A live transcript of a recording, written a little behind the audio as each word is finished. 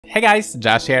Hey guys,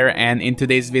 Josh here, and in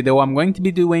today's video I'm going to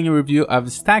be doing a review of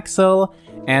Staxel.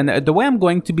 And the way I'm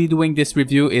going to be doing this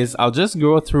review is I'll just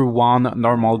go through one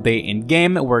normal day in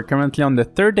game. We're currently on the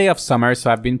third day of summer, so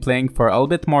I've been playing for a little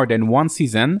bit more than one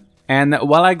season. And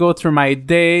while I go through my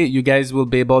day, you guys will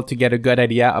be able to get a good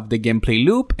idea of the gameplay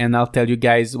loop, and I'll tell you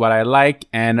guys what I like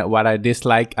and what I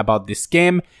dislike about this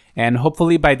game. And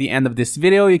hopefully by the end of this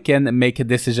video, you can make a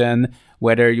decision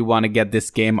whether you want to get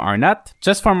this game or not.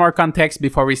 Just for more context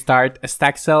before we start,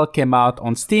 Staxel came out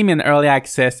on Steam in early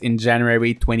access in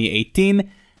January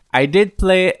 2018. I did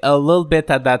play a little bit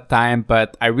at that time,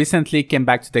 but I recently came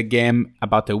back to the game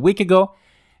about a week ago.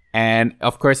 And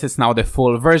of course, it's now the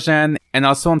full version. And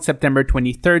also on September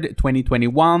 23rd,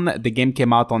 2021, the game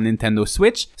came out on Nintendo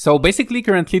Switch. So basically,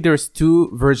 currently there's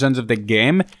two versions of the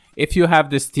game. If you have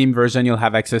the Steam version, you'll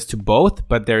have access to both,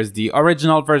 but there's the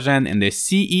original version and the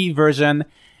CE version.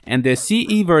 And the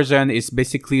CE version is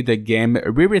basically the game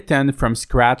rewritten from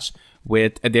scratch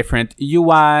with a different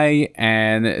UI,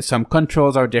 and some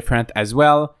controls are different as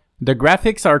well. The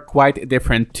graphics are quite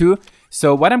different too.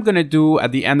 So what I'm going to do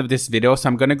at the end of this video, so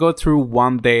I'm going to go through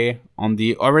one day on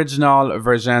the original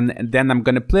version, and then I'm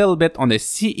going to play a little bit on the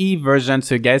CE version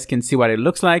so you guys can see what it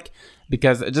looks like.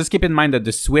 Because just keep in mind that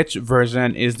the Switch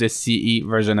version is the CE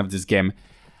version of this game.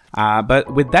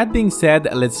 But with that being said,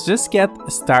 let's just get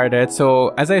started.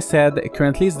 So as I said,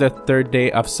 currently it's the third day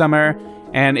of summer.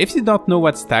 And if you don't know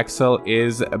what Staxel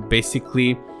is,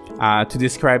 basically, to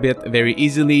describe it very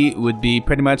easily, would be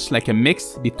pretty much like a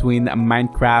mix between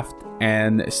Minecraft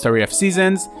and Story of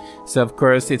Seasons. So of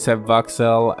course it's a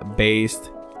voxel based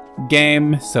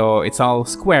game, so it's all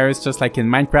squares just like in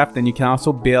Minecraft, and you can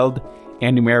also build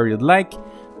anywhere you'd like,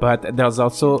 but there's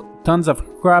also tons of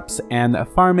crops and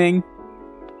farming.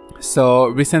 So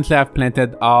recently I've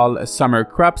planted all summer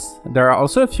crops. There are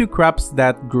also a few crops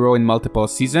that grow in multiple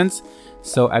seasons.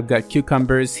 So I've got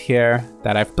cucumbers here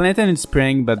that I've planted in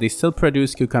spring, but they still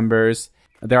produce cucumbers.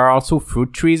 There are also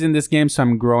fruit trees in this game, so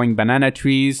I'm growing banana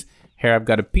trees. Here I've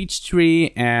got a peach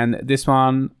tree, and this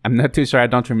one, I'm not too sure, I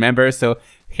don't remember. So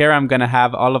here I'm gonna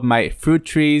have all of my fruit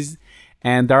trees.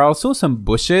 And there are also some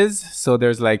bushes. So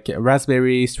there's like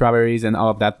raspberries, strawberries, and all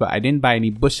of that, but I didn't buy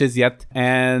any bushes yet.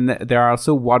 And there are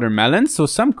also watermelons. So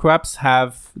some crops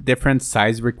have different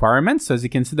size requirements. So as you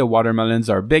can see, the watermelons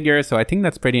are bigger. So I think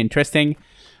that's pretty interesting.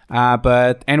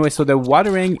 But anyway, so the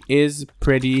watering is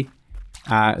pretty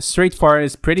straightforward.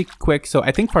 It's pretty quick. So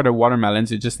I think for the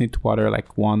watermelons, you just need to water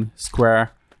like one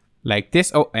square like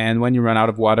this. Oh, and when you run out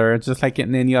of water, just like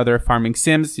in any other farming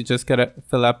sims, you just gotta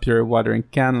fill up your watering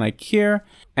can like here.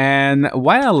 And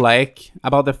what I like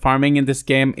about the farming in this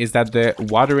game is that the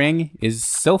watering is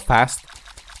so fast.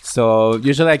 So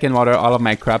usually I can water all of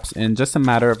my crops in just a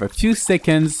matter of a few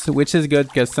seconds, which is good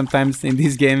because sometimes in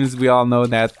these games we all know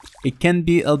that it can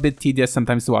be a little bit tedious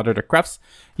sometimes to water the crops.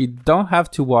 You don't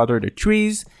have to water the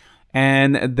trees,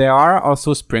 and there are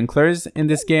also sprinklers in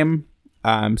this game.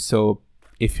 So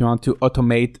if you want to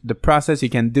automate the process, you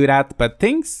can do that, but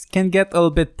things can get a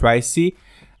little bit pricey.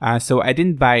 So I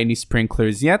didn't buy any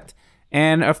sprinklers yet.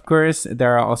 And of course,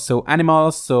 there are also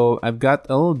animals. So I've got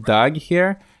a little dog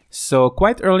here. So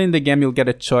quite early in the game, you'll get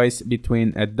a choice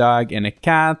between a dog and a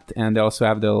cat. And they also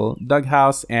have the little dog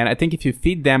house. And I think if you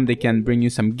feed them, they can bring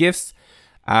you some gifts.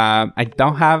 I'm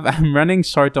running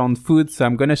short on food, so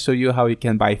I'm gonna show you how you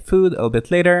can buy food a little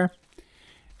bit later.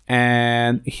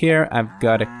 And here I've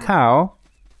got a cow.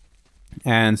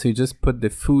 And so you just put the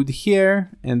food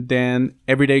here, and then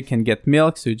every day you can get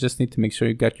milk. So you just need to make sure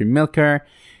you got your milker.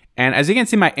 And as you can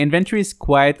see, my inventory is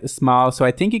quite small. So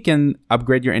I think you can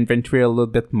upgrade your inventory a little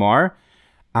bit more.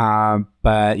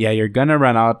 But yeah, you're gonna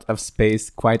run out of space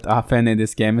quite often in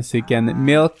this game. So you can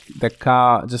milk the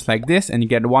cow just like this, and you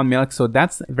get one milk. So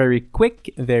that's very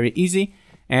quick, very easy.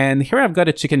 And here I've got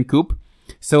a chicken coop.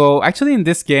 So actually in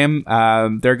this game,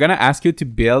 they're gonna ask you to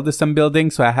build some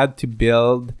buildings. So I had to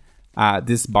build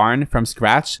this barn from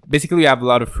scratch. Basically, you have a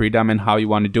lot of freedom in how you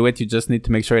want to do it. You just need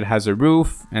to make sure it has a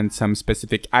roof and some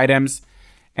specific items.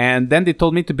 And then they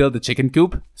told me to build a chicken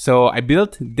coop. So I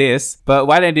built this, but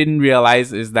what I didn't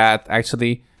realize is that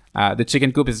actually the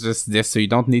chicken coop is just this. So you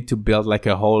don't need to build like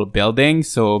a whole building.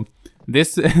 So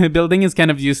this building is kind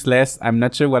of useless. I'm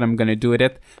not sure what I'm going to do with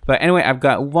it. But anyway, I've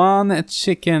got one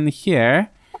chicken here,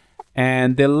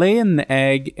 and they lay an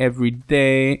egg every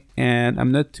day, and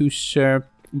I'm not too sure.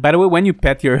 By the way, when you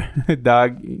pet your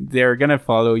dog, they're gonna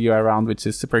follow you around, which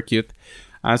is super cute.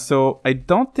 So I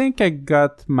don't think I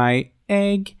got my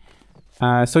egg.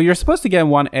 So you're supposed to get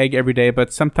one egg every day,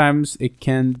 but sometimes it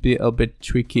can be a bit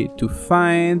tricky to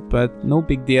find, but no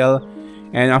big deal.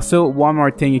 And also one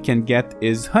more thing you can get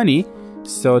is honey.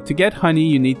 So to get honey,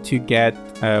 you need to get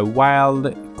a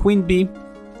wild queen bee,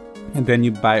 and then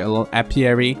you buy a little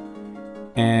apiary,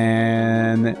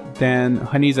 and then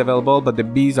honey is available, but the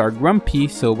bees are grumpy.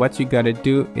 So what you gotta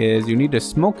do is you need a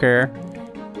smoker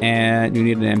and you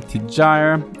need an empty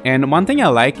jar. And one thing I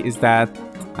like is that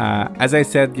as I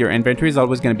said, your inventory is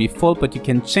always going to be full, but you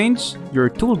can change your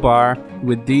toolbar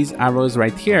with these arrows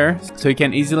right here, so you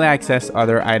can easily access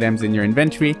other items in your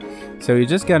inventory. So you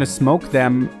just gotta smoke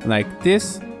them like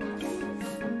this,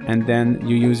 and then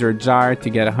you use your jar to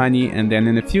get honey, and then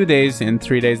in a few days, in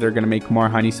 3 days, they're gonna make more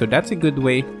honey. So that's a good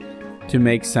way to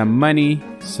make some money.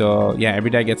 So yeah, every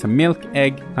day I get some milk,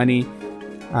 egg, honey,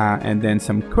 and then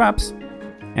some crops.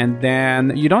 And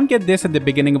then you don't get this at the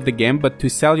beginning of the game, but to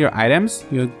sell your items,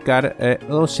 you got a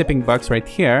little shipping box right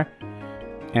here.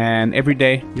 And every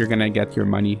day you're gonna get your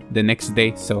money the next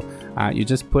day. So you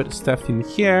just put stuff in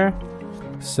here.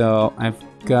 So I've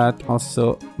got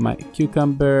also my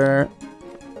cucumber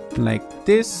like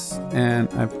this, and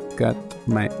I've got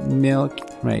my milk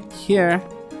right here.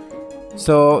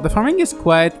 So the farming is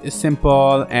quite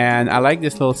simple, and I like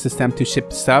this little system to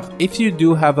ship stuff. If you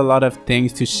do have a lot of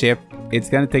things to ship, it's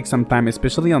gonna take some time,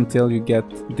 especially until you get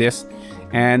this.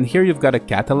 And here you've got a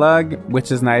catalog,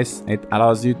 which is nice. It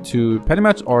allows you to pretty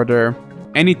much order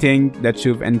anything that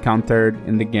you've encountered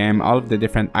in the game, all of the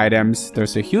different items.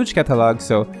 There's a huge catalog,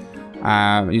 so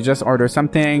you just order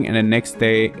something and the next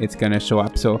day it's gonna show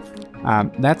up. So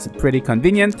that's pretty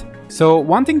convenient. So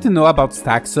one thing to know about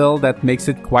Staxel that makes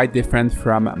it quite different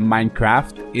from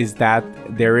Minecraft is that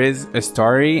there is a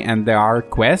story and there are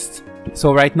quests.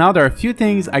 So right now there are a few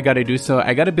things I gotta do. So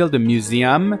I gotta build a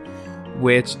museum,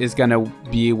 which is gonna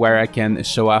be where I can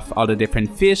show off all the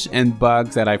different fish and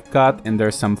bugs that I've got, and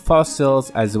there's some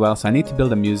fossils as well. So I need to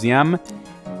build a museum,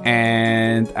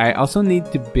 and I also need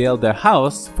to build a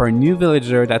house for a new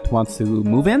villager that wants to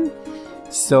move in.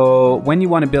 So when you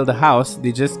want to build a house,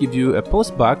 they just give you a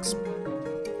post box,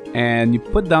 and you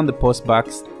put down the post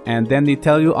box, and then they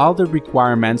tell you all the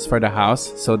requirements for the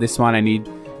house. So this one, I need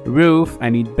roof, I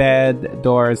need bed,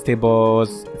 doors,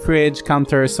 tables, fridge,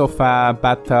 counter, sofa,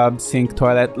 bathtub, sink,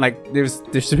 toilet. Like there's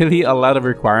really a lot of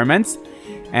requirements.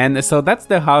 And so that's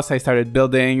the house I started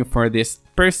building for this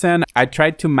person. I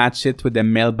tried to match it with the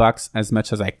mailbox as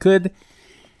much as I could.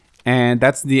 And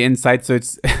that's the inside. So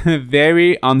it's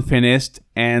very unfinished.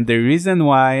 And the reason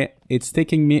why it's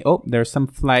taking me... Oh, there's some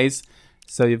flies.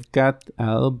 So you've got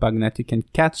a little bug net. You can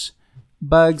catch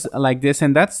bugs like this.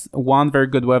 And that's one very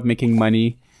good way of making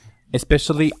money,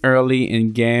 especially early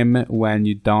in game when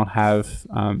you don't have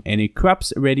any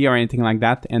crops ready or anything like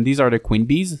that. And these are the queen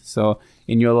bees. So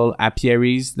in your little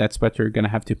apiaries, that's what you're gonna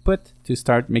have to put to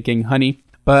start making honey.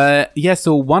 But yeah,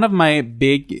 so one of my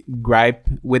big gripe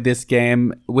with this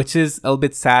game, which is a little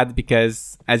bit sad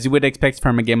because as you would expect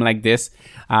from a game like this,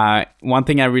 one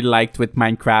thing I really liked with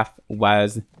Minecraft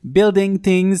was building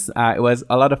things. It was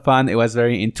a lot of fun. It was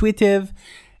very intuitive.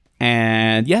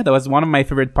 And yeah, that was one of my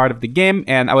favorite part of the game.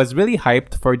 And I was really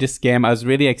hyped for this game. I was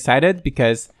really excited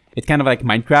because it's kind of like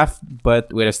Minecraft,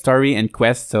 but with a story and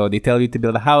quest. So they tell you to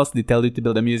build a house, they tell you to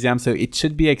build a museum. So it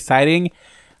should be exciting.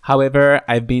 However,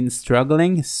 I've been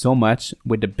struggling so much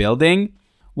with the building.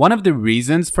 One of the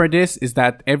reasons for this is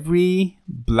that every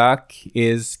block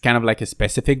is kind of like a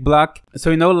specific block. So,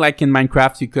 you know, like in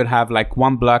Minecraft, you could have like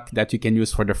one block that you can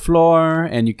use for the floor,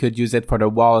 and you could use it for the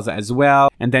walls as well.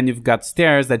 And then you've got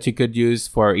stairs that you could use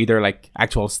for either like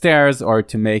actual stairs or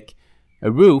to make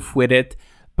a roof with it.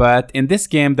 But in this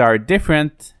game, there are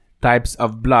different types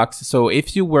of blocks. So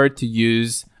if you were to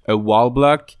use a wall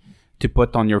block to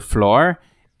put on your floor,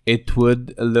 it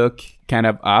would look kind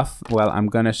of off. Well, I'm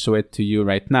gonna show it to you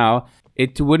right now.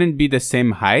 It wouldn't be the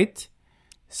same height,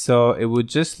 so it would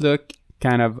just look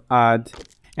kind of odd.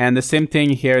 And the same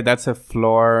thing here, that's a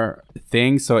floor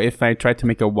thing. So if I try to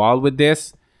make a wall with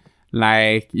this,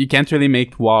 like you can't really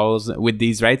make walls with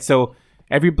these, right? So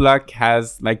every block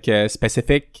has like a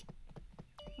specific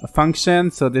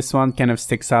function. So this one kind of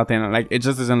sticks out and like it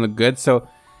just doesn't look good. So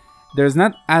there's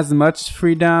not as much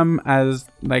freedom as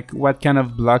like what kind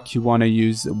of block you want to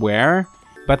use where.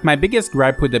 But my biggest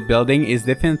gripe with the building is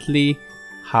definitely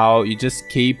how you just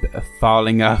keep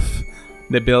falling off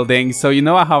the building. So you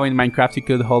know how in Minecraft you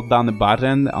could hold down the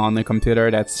button on a computer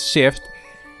that's shift,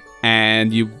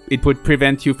 and it would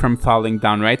prevent you from falling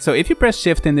down, right? So if you press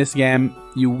shift in this game,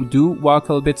 you do walk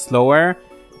a little bit slower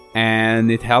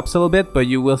and it helps a little bit, but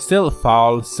you will still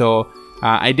fall. So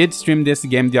I did stream this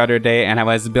game the other day and I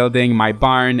was building my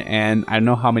barn, and I don't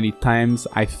know how many times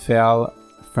I fell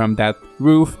from that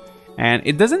roof, and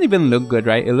it doesn't even look good,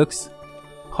 right? It looks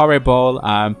horrible.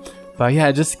 But yeah,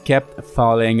 I just kept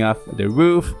falling off the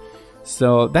roof.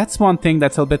 So that's one thing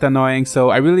that's a bit annoying.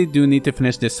 So I really do need to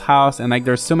finish this house, and like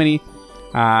there's so many,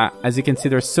 as you can see,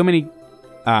 there's so many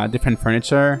different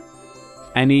furniture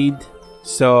I need.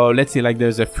 So let's see, like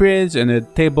there's a fridge and a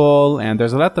table, and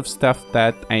there's a lot of stuff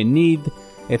that I need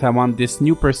if I want this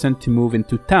new person to move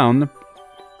into town.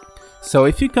 So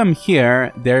if you come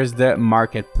here, there's the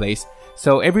marketplace.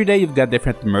 So every day you've got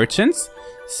different merchants.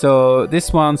 So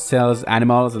this one sells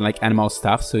animals and like animal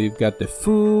stuff. So you've got the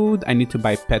food. I need to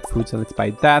buy pet food, so let's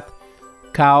buy that.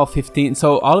 Cow, 15.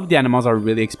 So all of the animals are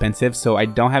really expensive. So I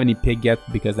don't have any pig yet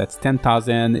because that's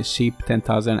 10,000. Sheep,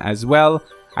 10,000 as well.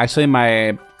 Actually,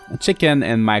 my chicken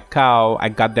and my cow, I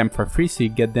got them for free. So you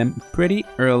get them pretty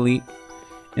early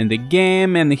in the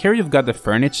game. And here you've got the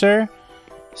furniture.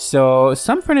 So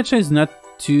some furniture is not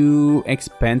too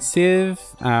expensive.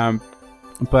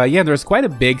 But yeah, there's quite a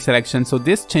big selection. So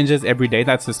this changes every day.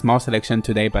 That's a small selection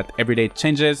today, but every day it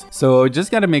changes. So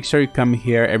just gotta make sure you come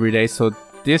here every day. So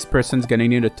this person's gonna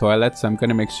need a toilet. So I'm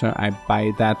gonna make sure I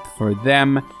buy that for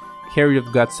them. Here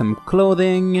you've got some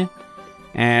clothing.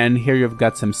 And here you've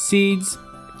got some seeds.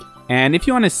 And if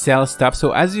you want to sell stuff,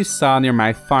 so as you saw near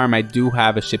my farm, I do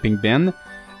have a shipping bin.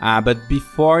 But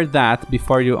before that,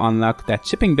 before you unlock that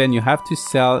shipping bin, you have to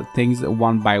sell things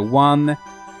one by one.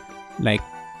 Like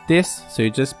this. So you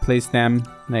just place them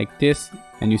like this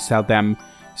and you sell them.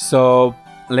 So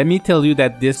let me tell you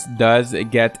that this does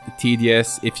get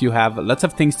tedious if you have lots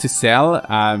of things to sell,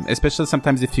 especially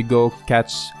sometimes if you go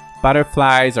catch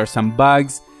butterflies or some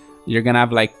bugs. You're gonna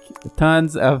have like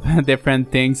tons of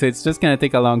different things, so it's just gonna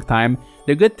take a long time.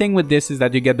 The good thing with this is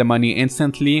that you get the money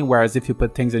instantly, whereas if you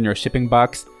put things in your shipping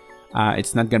box,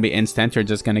 it's not gonna be instant. You're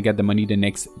just gonna get the money the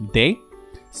next day.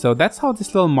 So that's how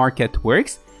this little market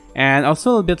works. And also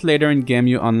a little bit later in game,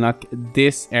 you unlock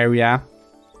this area,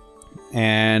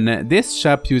 and this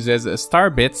shop uses star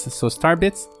bits. So star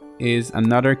bits is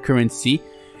another currency,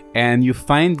 and you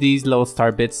find these little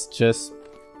star bits just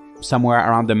somewhere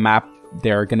around the map.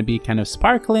 They're gonna be kind of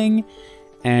sparkling,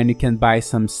 and you can buy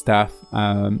some stuff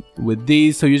with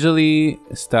these. So usually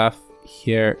stuff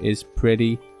here is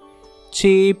pretty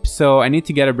cheap. So I need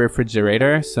to get a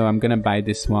refrigerator, so I'm gonna buy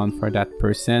this one for that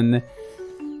person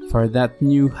for that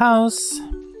new house,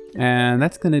 and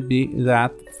that's gonna be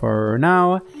that for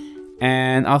now.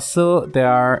 And also there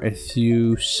are a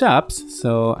few shops,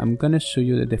 so I'm gonna show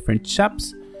you the different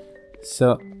shops.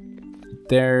 So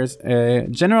there's a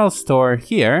general store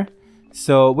here.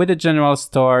 So with the general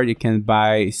store, you can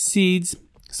buy seeds.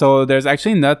 So there's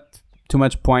actually not too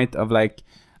much point of like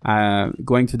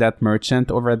going to that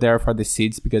merchant over there for the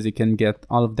seeds, because you can get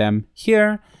all of them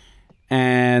here.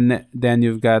 And then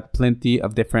you've got plenty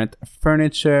of different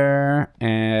furniture.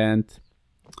 And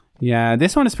yeah,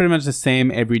 this one is pretty much the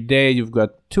same every day. You've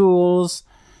got tools,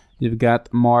 you've got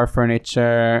more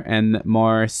furniture and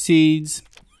more seeds.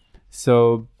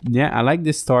 So yeah, I like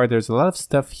this store. There's a lot of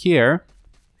stuff here.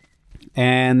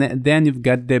 And then you've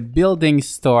got the building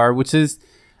store, which is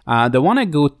the one I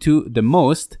go to the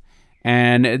most.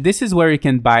 And this is where you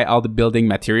can buy all the building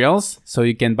materials. So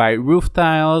you can buy roof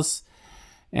tiles.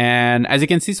 And as you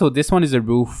can see, so this one is a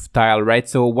roof tile, right?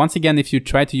 So once again, if you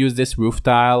try to use this roof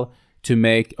tile to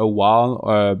make a wall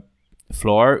or a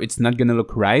floor, it's not going to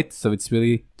look right. So it's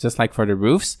really just like for the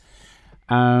roofs.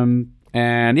 And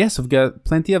yes, we've got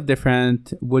plenty of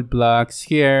different wood blocks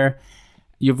here.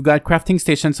 You've got crafting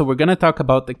stations, so we're going to talk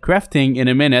about the crafting in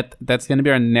a minute. That's going to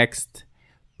be our next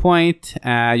point.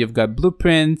 You've got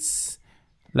blueprints,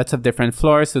 lots of different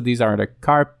floors. So these are the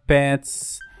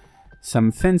carpets,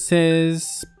 some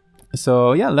fences.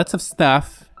 So yeah, lots of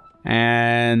stuff.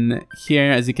 And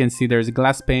here, as you can see, there's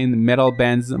glass pane, metal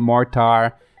bends,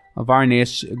 mortar,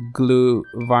 varnish, glue,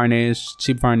 varnish,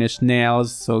 cheap varnish,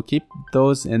 nails. So keep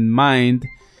those in mind.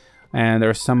 And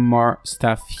there's some more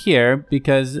stuff here,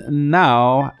 because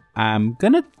now I'm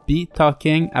gonna be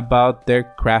talking about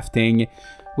their crafting,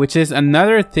 which is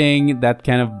another thing that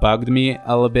kind of bugged me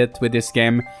a little bit with this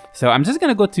game. So I'm just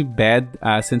gonna go to bed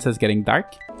since it's getting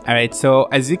dark. Alright, so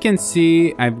as you can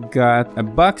see, I've got a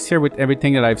box here with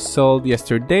everything that I've sold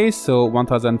yesterday. So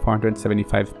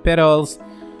 1,475 petals.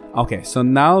 Okay, so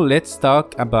now let's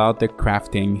talk about the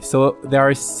crafting. So there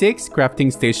are 6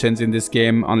 crafting stations in this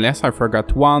game, unless I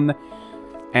forgot one.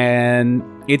 And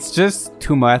it's just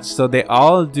too much, so they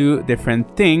all do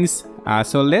different things.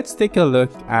 So let's take a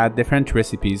look at different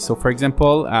recipes. So for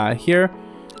example, here,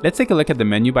 let's take a look at the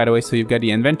menu, by the way. So you've got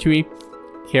the inventory.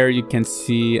 Here you can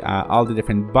see all the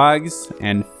different bugs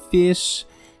and fish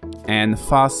and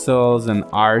fossils and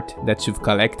art that you've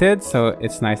collected. So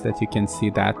it's nice that you can see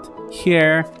that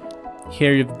here.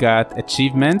 Here you've got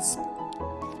achievements.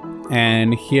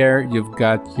 And here you've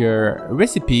got your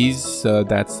recipes, so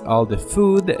that's all the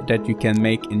food that you can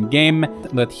make in game.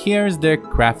 But here's the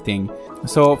crafting.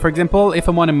 So for example, if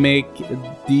I want to make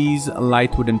these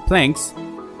light wooden planks,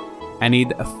 I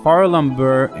need 4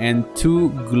 lumber and 2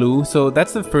 glue. So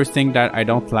that's the first thing that I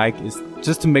don't like, is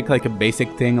just to make like a basic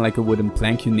thing like a wooden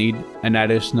plank, you need an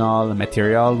additional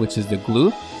material, which is the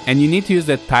glue. And you need to use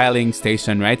the tiling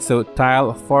station, right? So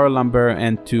tile, 4 lumber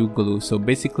and 2 glue. So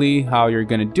basically how you're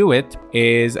gonna do it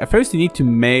is first you need to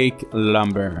make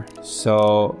lumber.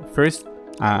 So first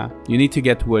you need to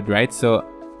get wood, right? So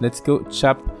let's go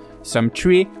chop some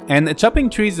tree. And chopping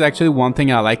trees is actually one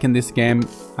thing I like in this game,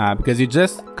 because you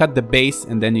just cut the base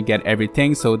and then you get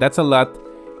everything. So that's a lot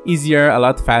easier, a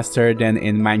lot faster than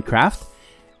in Minecraft.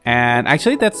 And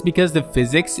actually that's because the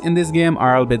physics in this game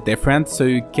are a little bit different. So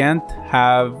you can't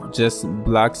have just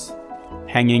blocks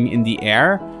hanging in the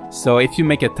air. So if you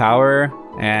make a tower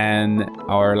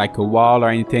or like a wall or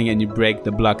anything and you break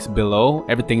the blocks below,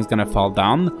 everything's gonna fall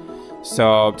down.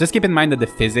 So just keep in mind that the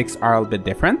physics are a little bit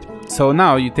different. So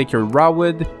now you take your raw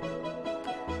wood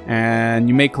and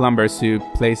you make lumber, so you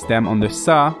place them on the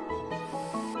saw.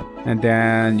 And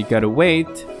then you gotta wait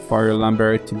for your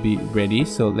lumber to be ready.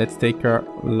 So let's take our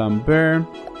lumber.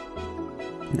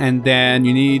 And then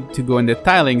you need to go in the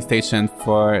tiling station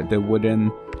for the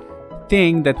wooden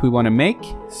thing that we want to make.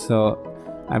 So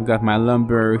I've got my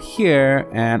lumber here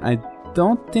and I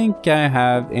don't think I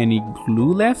have any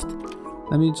glue left.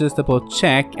 Let me just double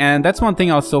check. And that's one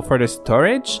thing also for the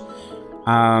storage.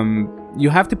 You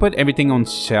have to put everything on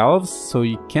shelves, so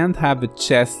you can't have a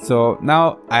chest. So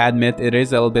now I admit it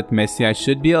is a little bit messy. I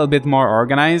should be a little bit more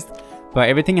organized, but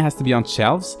everything has to be on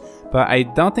shelves. But I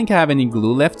don't think I have any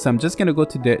glue left, so I'm just gonna go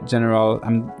to the general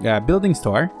building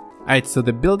store. Alright, so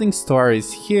the building store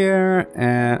is here,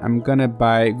 and I'm gonna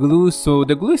buy glue. So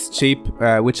the glue is cheap,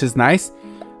 which is nice,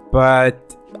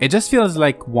 but it just feels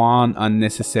like one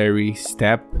unnecessary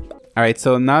step. Alright,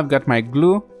 so now I've got my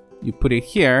glue. You put it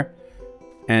here,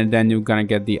 and then you're gonna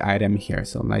get the item here.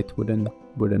 So light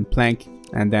wooden plank,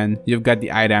 and then you've got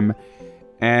the item.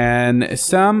 And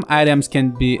some items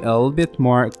can be a little bit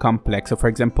more complex. So for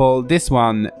example, this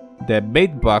one, the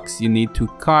bait box, you need to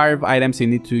carve items. You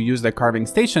need to use the carving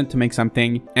station to make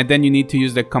something, and then you need to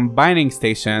use the combining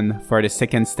station for the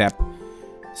second step.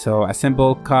 So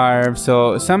assemble, carve.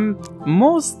 So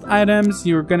most items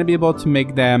you're gonna be able to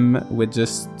make them with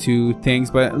just 2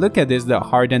 things. But look at this, the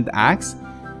hardened axe.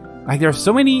 Like there's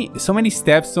so many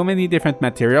steps, so many different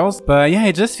materials. But yeah,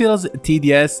 it just feels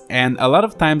tedious, and a lot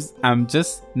of times I'm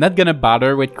just not gonna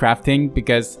bother with crafting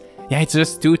because yeah, it's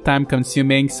just too time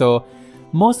consuming. So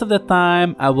most of the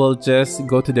time I will just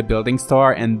go to the building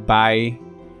store and buy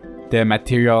the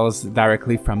materials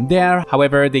directly from there.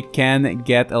 However, they can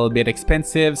get a little bit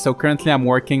expensive. So currently I'm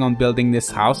working on building this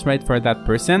house, right, for that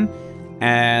person,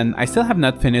 and I still have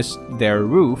not finished their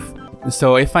roof.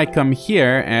 So if I come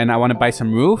here and I want to buy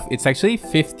some roof, it's actually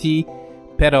 50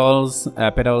 petals.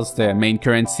 Petals, the main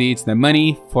currency, it's the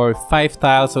money for 5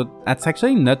 tiles. So that's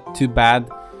actually not too bad.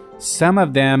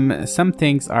 Some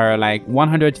things are like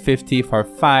 150 for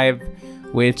 5,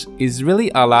 which is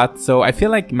really a lot. So I feel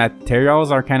like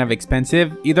materials are kind of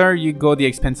expensive. Either you go the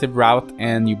expensive route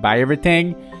and you buy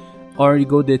everything, or you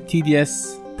go the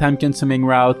tedious, time-consuming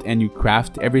route and you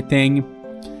craft everything.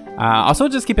 Also,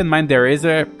 just keep in mind there is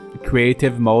a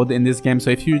creative mode in this game.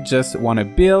 So if you just want to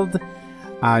build,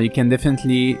 you can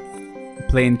definitely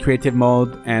play in creative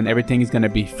mode and everything is going to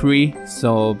be free.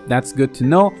 So that's good to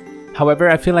know. However,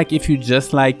 I feel like if you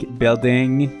just like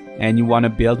building and you want to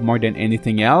build more than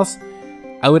anything else,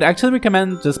 I would actually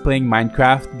recommend just playing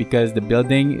Minecraft, because the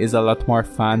building is a lot more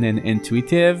fun and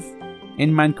intuitive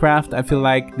in Minecraft, I feel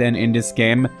like, than in this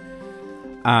game.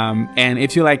 And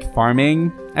if you like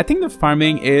farming, I think the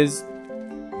farming is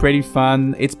pretty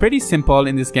fun. It's pretty simple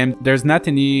in this game. There's not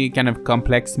any kind of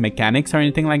complex mechanics or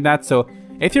anything like that. So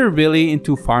if you're really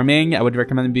into farming, I would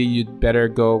recommend maybe you'd better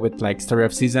go with like Story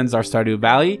of Seasons or Stardew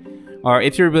Valley. Or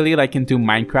if you're really like into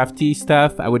Minecraft-y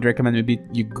stuff, I would recommend maybe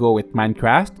you go with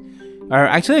Minecraft. Or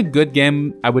actually a good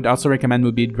game I would also recommend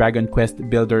would be Dragon Quest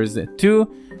Builders 2,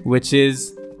 which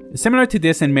is similar to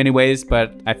this in many ways,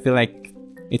 but I feel like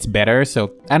it's better.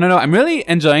 So I don't know, I'm really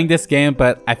enjoying this game,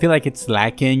 but I feel like it's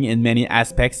lacking in many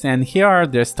aspects. And here are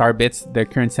the star bits, the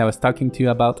currency I was talking to you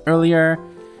about earlier.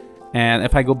 And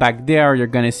if I go back there, you're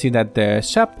gonna see that the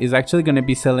shop is actually gonna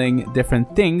be selling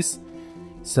different things.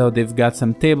 So they've got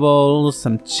some tables,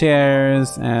 some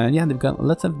chairs, and yeah, they've got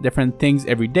lots of different things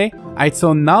every day. Alright,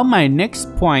 so now my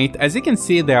next point, as you can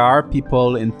see, there are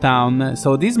people in town.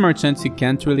 So these merchants, you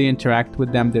can't really interact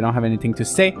with them. They don't have anything to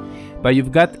say. But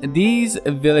you've got these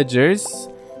villagers.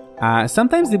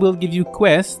 Sometimes they will give you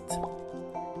quests.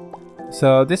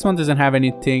 So this one doesn't have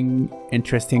anything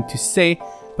interesting to say,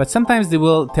 but sometimes they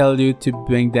will tell you to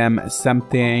bring them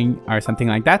something or something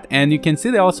like that. And you can see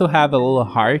they also have a little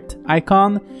heart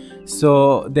icon.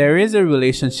 So there is a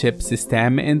relationship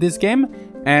system in this game,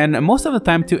 and most of the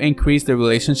time to increase the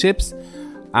relationships,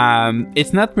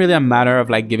 it's not really a matter of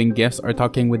like giving gifts or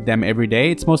talking with them every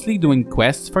day. It's mostly doing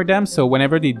quests for them. So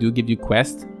whenever they do give you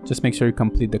quests, just make sure you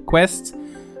complete the quests.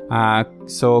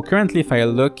 So currently if I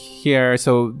look here,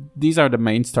 so these are the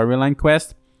main storyline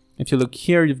quests. If you look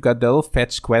here, you've got the little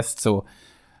fetch quest. So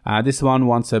this one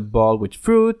wants a ball with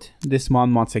fruit. This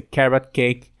one wants a carrot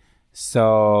cake.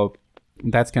 So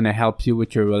that's going to help you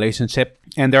with your relationship.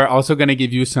 And they're also going to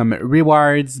give you some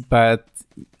rewards, but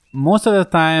most of the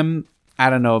time, I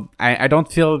don't know, I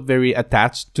don't feel very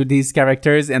attached to these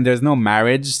characters, and there's no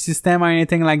marriage system or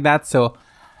anything like that. So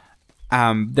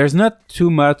there's not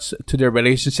too much to their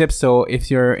relationship. So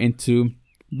if you're into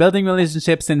building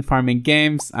relationships in farming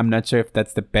games, I'm not sure if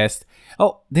that's the best.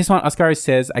 Oh, this one, Oscar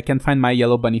says, I can't find my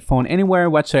yellow bunny phone anywhere.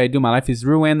 What should I do? My life is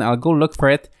ruined. I'll go look for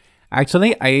it.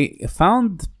 Actually, I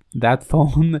found that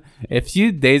phone a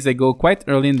few days ago, quite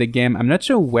early in the game. I'm not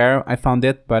sure where I found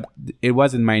it, but it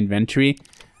was in my inventory.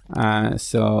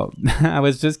 So I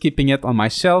was just keeping it on my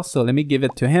shelf. So let me give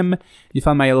it to him. You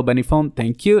found my yellow bunny phone.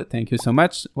 Thank you. Thank you so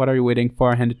much. What are you waiting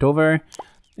for? Hand it over.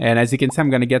 And as you can see, I'm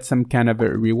going to get some kind of a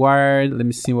reward. Let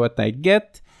me see what I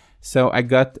get. So I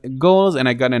got goals and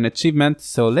I got an achievement.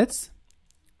 So let's...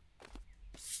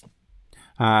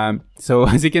 so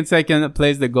as you can see, I can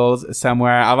place the goals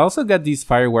somewhere. I've also got these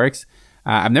fireworks.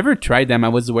 I've never tried them. I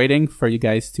was waiting for you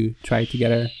guys to try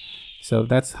together. So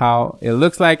that's how it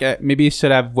looks like. Maybe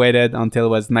should have waited until it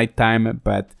was nighttime,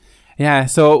 but yeah.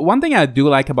 So one thing I do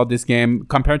like about this game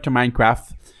compared to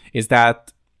Minecraft is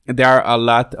that there are a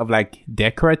lot of like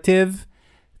decorative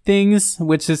things,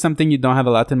 which is something you don't have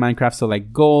a lot in Minecraft. So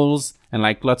like goals and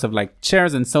like lots of like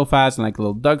chairs and sofas and like a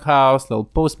little doghouse, little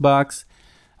post box,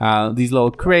 these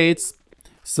little crates.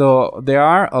 So there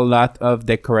are a lot of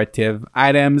decorative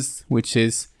items, which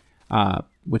is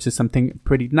something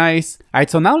pretty nice. All right,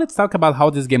 so now let's talk about how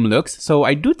this game looks. So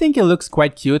I do think it looks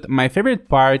quite cute. My favorite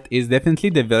part is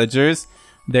definitely the villagers.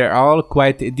 They're all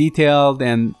quite detailed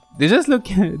and they just look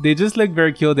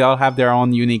very cute. They all have their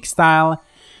own unique style.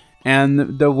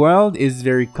 And the world is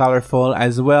very colorful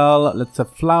as well. Lots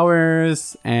of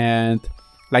flowers and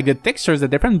like the textures, the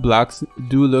different blocks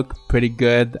do look pretty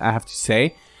good, I have to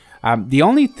say. The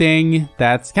only thing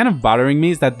that's kind of bothering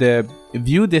me is that the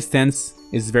view distance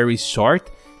is very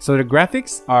short. So the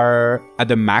graphics are at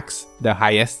the max, the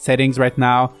highest settings right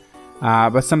now.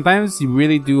 But sometimes you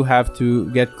really do have to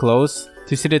get close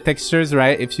to see the textures,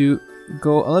 right? If you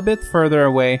go a little bit further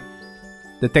away,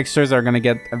 the textures are gonna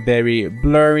get very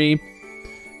blurry.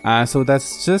 So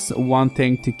that's just one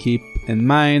thing to keep in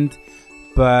mind.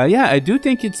 But yeah, I do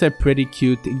think it's a pretty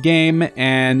cute game.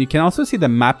 And you can also see the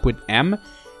map with M.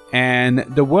 And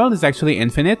the world is actually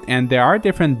infinite and there are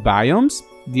different biomes.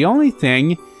 The only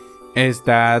thing is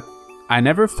that I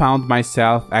never found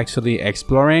myself actually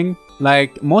exploring.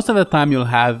 Like most of the time you'll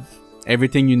have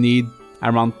everything you need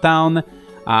around town.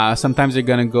 Sometimes you're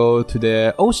gonna go to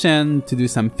the ocean to do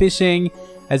some fishing.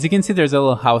 As you can see, there's a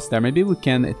little house there. Maybe we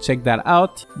can check that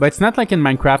out. But it's not like in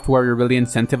Minecraft where you're really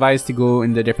incentivized to go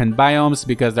in the different biomes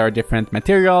because there are different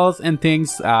materials and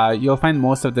things. You'll find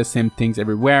most of the same things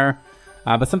everywhere.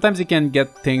 But sometimes you can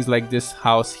get things like this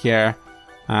house here.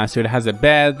 So it has a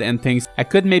bed and things. I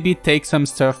could maybe take some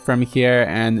stuff from here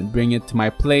and bring it to my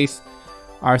place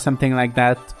or something like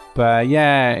that. But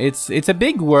yeah, it's a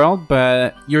big world,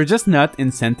 but you're just not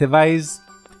incentivized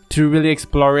to really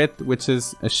explore it, which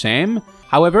is a shame.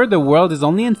 However, the world is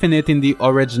only infinite in the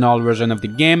original version of the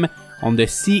game. On the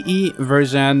CE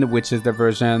version, which is the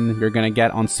version you're gonna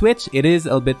get on Switch, it is a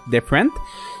little bit different.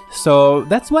 So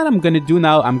that's what I'm gonna do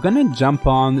now. I'm gonna jump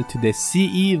on to the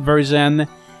CE version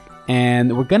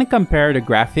and we're gonna compare the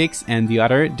graphics and the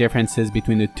other differences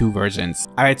between the two versions.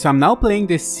 Alright, so I'm now playing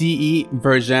the CE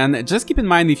version. Just keep in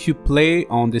mind, if you play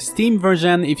on the Steam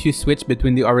version, if you switch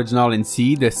between the original and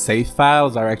CE, the save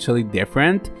files are actually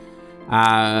different.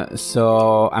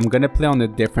 So I'm gonna play on a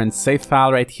different save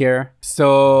file right here.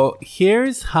 So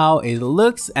here's how it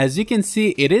looks. As you can see,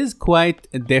 it is quite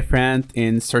different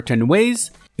in certain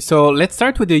ways. So let's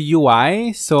start with the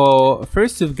UI. So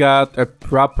first you've got a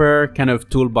proper kind of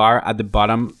toolbar at the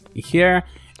bottom here,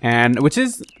 and which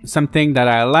is something that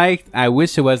I liked. I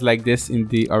wish it was like this in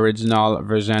the original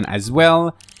version as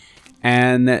well.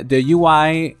 And the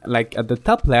UI, like at the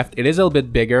top left, it is a little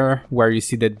bit bigger where you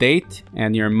see the date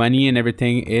and your money and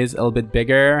everything is a little bit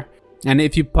bigger. And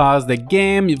if you pause the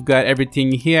game, you've got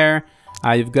everything here.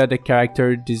 You've got the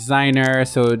character designer.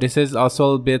 So this is also a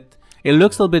little bit, it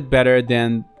looks a little bit better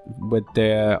than with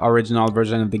the original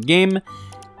version of the game.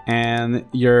 And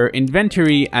your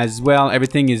inventory as well,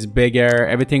 everything is bigger,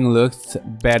 everything looks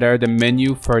better. The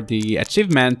menu for the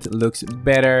achievement looks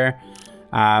better.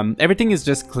 Everything is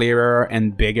just clearer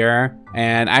and bigger,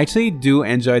 and I actually do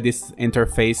enjoy this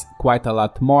interface quite a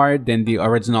lot more than the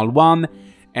original one.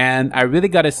 And I really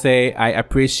gotta say, I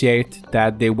appreciate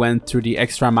that they went through the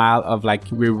extra mile of like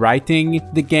rewriting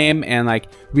the game and like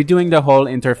redoing the whole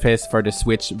interface for the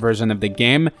Switch version of the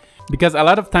game. Because a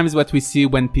lot of times what we see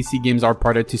when PC games are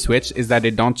ported to Switch is that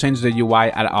they don't change the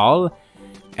UI at all.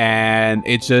 And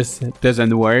it just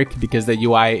doesn't work because the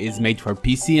UI is made for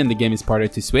PC and the game is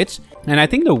ported to Switch. And I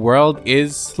think the world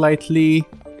is slightly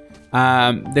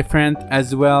different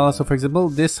as well. So for example,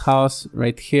 this house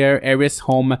right here, Eris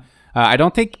home, I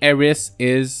don't think Eris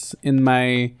is in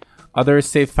my other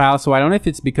save file. So I don't know if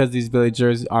it's because these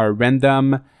villagers are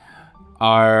random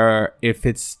or if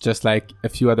it's just like a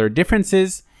few other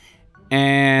differences.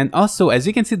 And also, as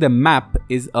you can see, the map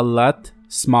is a lot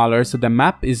smaller, so the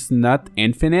map is not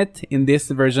infinite in this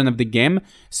version of the game.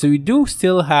 So you do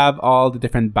still have all the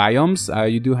different biomes.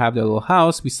 You do have the little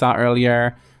house we saw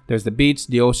earlier. There's the beach,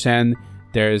 the ocean,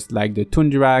 there's like the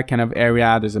tundra kind of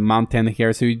area, there's a mountain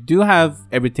here. So you do have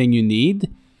everything you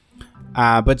need,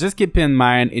 but just keep in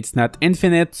mind it's not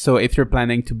infinite. So if you're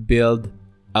planning to build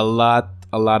a lot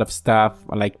of stuff,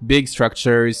 like big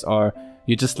structures, or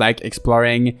you just like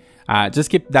exploring, just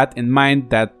keep that in mind,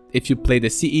 that if you play the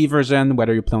CE version,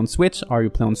 whether you play on Switch or you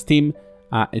play on Steam,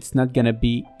 it's not gonna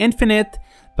be infinite.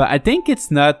 But I think it's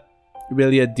not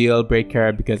really a deal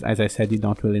breaker because, as I said, you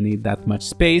don't really need that much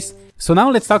space. So now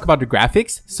let's talk about the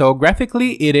graphics. So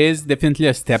graphically, it is definitely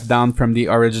a step down from the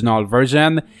original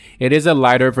version. It is a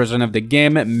lighter version of the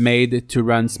game made to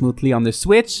run smoothly on the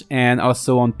Switch and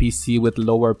also on PC with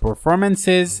lower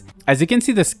performances. As you can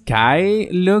see, the sky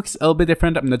looks a little bit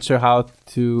different. I'm not sure how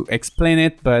to explain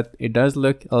it, but it does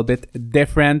look a little bit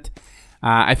different.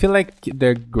 I feel like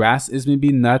the grass is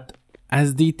maybe not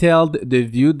as detailed. The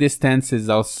view distance is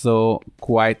also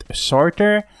quite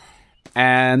shorter.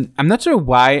 And I'm not sure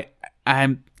why.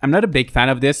 I'm not a big fan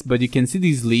of this, but you can see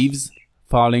these leaves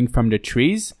falling from the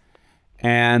trees.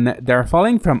 And they're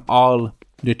falling from all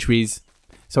the trees.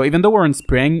 So even though we're in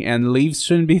spring and leaves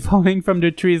shouldn't be falling from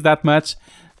the trees that much,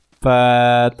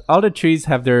 but all the trees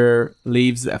have their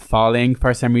leaves falling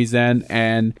for some reason.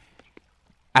 And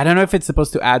I don't know if it's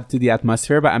supposed to add to the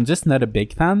atmosphere, but I'm just not a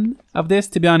big fan of this,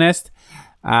 to be honest.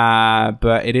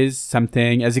 But it is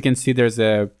something. As you can see, there's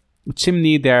a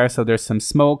chimney there, so there's some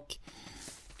smoke.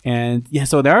 And yeah,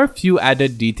 so there are a few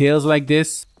added details like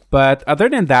this. But other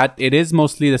than that, it is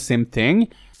mostly the same thing.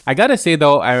 I gotta say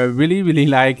though, I really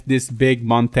like this big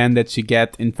mountain that you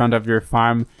get in front of your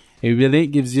farm. It really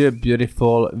gives you a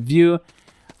beautiful view.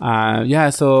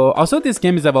 Yeah, so also this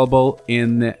game is available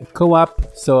in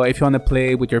co-op. So if you want to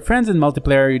play with your friends in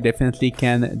multiplayer, you definitely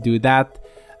can do that.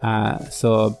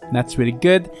 So that's really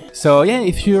good. So yeah,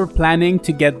 if you're planning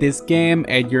to get this game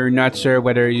and you're not sure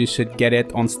whether you should get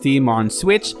it on Steam or on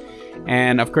Switch,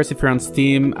 and of course if you're on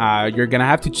Steam, you're gonna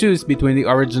have to choose between the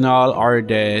original or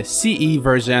the CE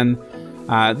version.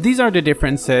 These are the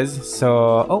differences.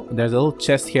 So, oh, there's a little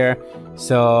chest here.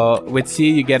 So with C,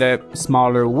 you get a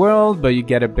smaller world, but you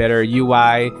get a better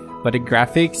UI, but the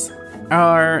graphics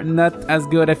are not as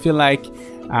good, I feel like.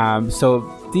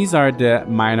 So these are the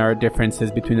minor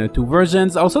differences between the two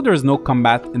versions. Also, there's no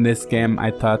combat in this game.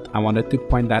 I thought I wanted to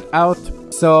point that out.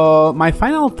 So my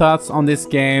final thoughts on this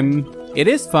game, it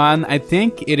is fun. I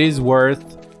think it is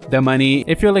worth the money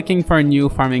if you're looking for a new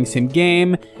farming sim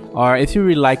game, or if you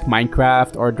really like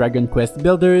Minecraft or Dragon Quest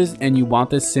Builders and you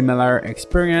want a similar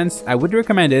experience. I would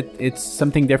recommend it. It's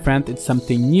something different, it's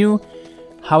something new.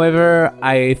 However,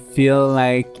 I feel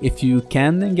like if you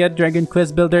can get Dragon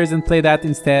Quest Builders and play that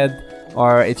instead,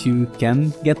 or if you can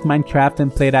get Minecraft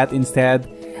and play that instead,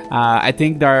 I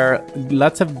think there are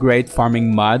lots of great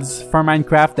farming mods for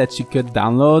Minecraft that you could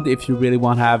download if you really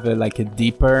want to have like a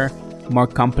deeper, more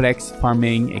complex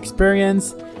farming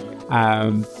experience.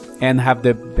 And have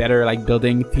the better like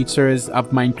building features of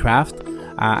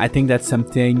Minecraft. I think that's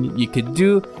something you could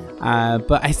do,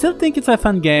 but I still think it's a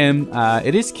fun game.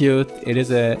 It is cute. It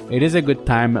is a good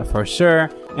time for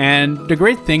sure. And the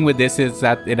great thing with this is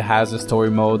that it has a story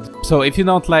mode. So if you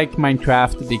don't like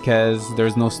Minecraft because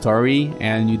there's no story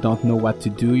and you don't know what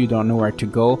to do, you don't know where to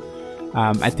go,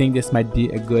 I think this might be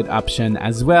a good option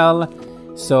as well.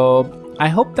 So I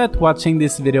hope that watching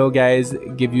this video, guys,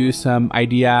 give you some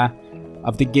idea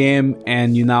of the game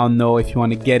and you now know if you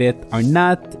want to get it or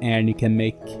not, and you can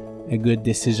make a good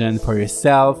decision for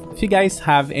yourself. If you guys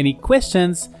have any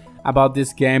questions about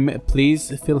this game,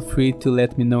 please feel free to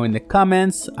let me know in the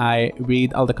comments. I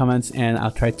read all the comments and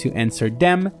I'll try to answer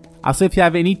them. Also, if you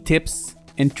have any tips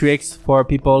and tricks for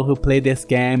people who play this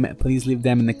game, please leave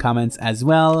them in the comments as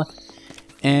well.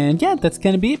 And yeah, that's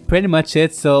gonna be pretty much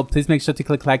it. So please make sure to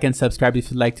click like and subscribe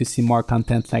if you'd like to see more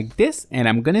content like this. And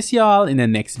I'm gonna see you all in the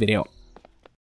next video.